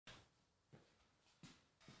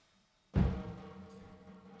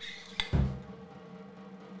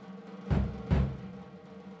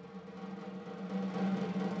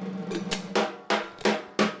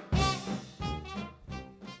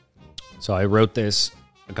So I wrote this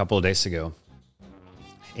a couple of days ago,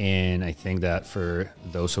 and I think that for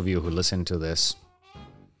those of you who listen to this,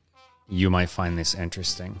 you might find this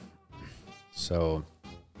interesting. So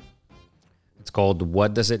it's called,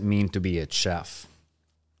 What Does It Mean to Be a Chef?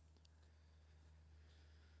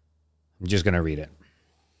 I'm just going to read it.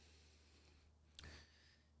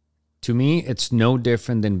 To me, it's no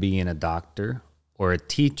different than being a doctor or a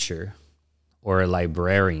teacher or a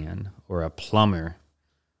librarian or a plumber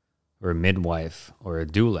or a midwife or a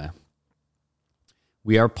doula.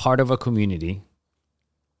 We are part of a community,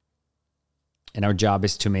 and our job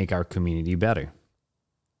is to make our community better.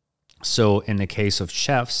 So in the case of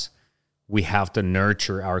chefs, we have to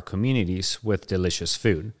nurture our communities with delicious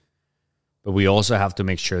food, but we also have to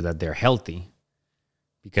make sure that they're healthy,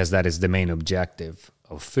 because that is the main objective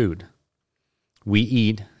of food. We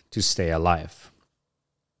eat to stay alive.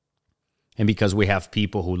 And because we have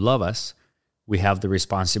people who love us, we have the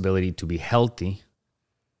responsibility to be healthy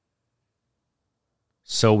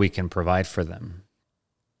so we can provide for them.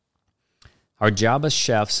 Our job as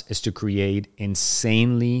chefs is to create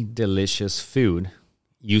insanely delicious food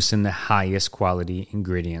using the highest quality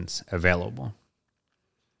ingredients available.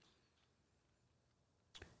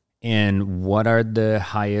 And what are the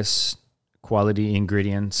highest quality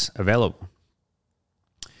ingredients available?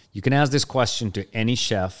 You can ask this question to any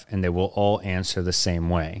chef and they will all answer the same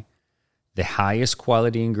way. The highest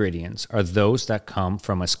quality ingredients are those that come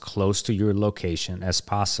from as close to your location as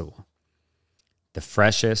possible. The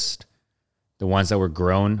freshest, the ones that were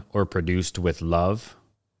grown or produced with love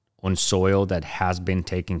on soil that has been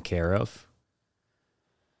taken care of.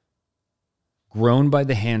 Grown by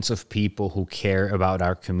the hands of people who care about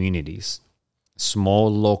our communities, small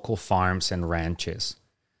local farms and ranches,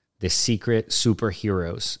 the secret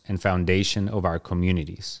superheroes and foundation of our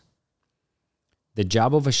communities. The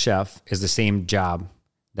job of a chef is the same job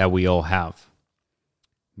that we all have.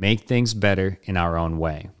 Make things better in our own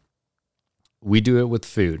way. We do it with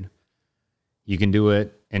food. You can do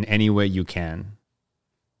it in any way you can,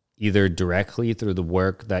 either directly through the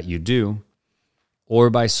work that you do or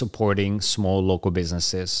by supporting small local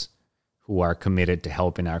businesses who are committed to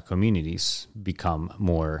helping our communities become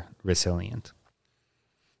more resilient.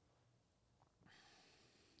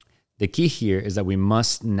 The key here is that we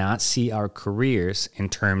must not see our careers in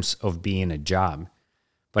terms of being a job,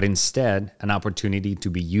 but instead an opportunity to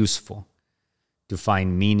be useful, to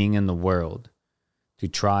find meaning in the world, to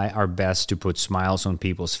try our best to put smiles on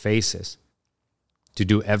people's faces, to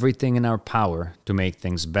do everything in our power to make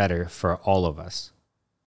things better for all of us.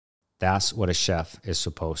 That's what a chef is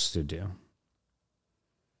supposed to do.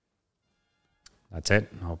 That's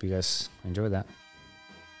it. I hope you guys enjoyed that.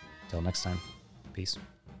 Until next time, peace.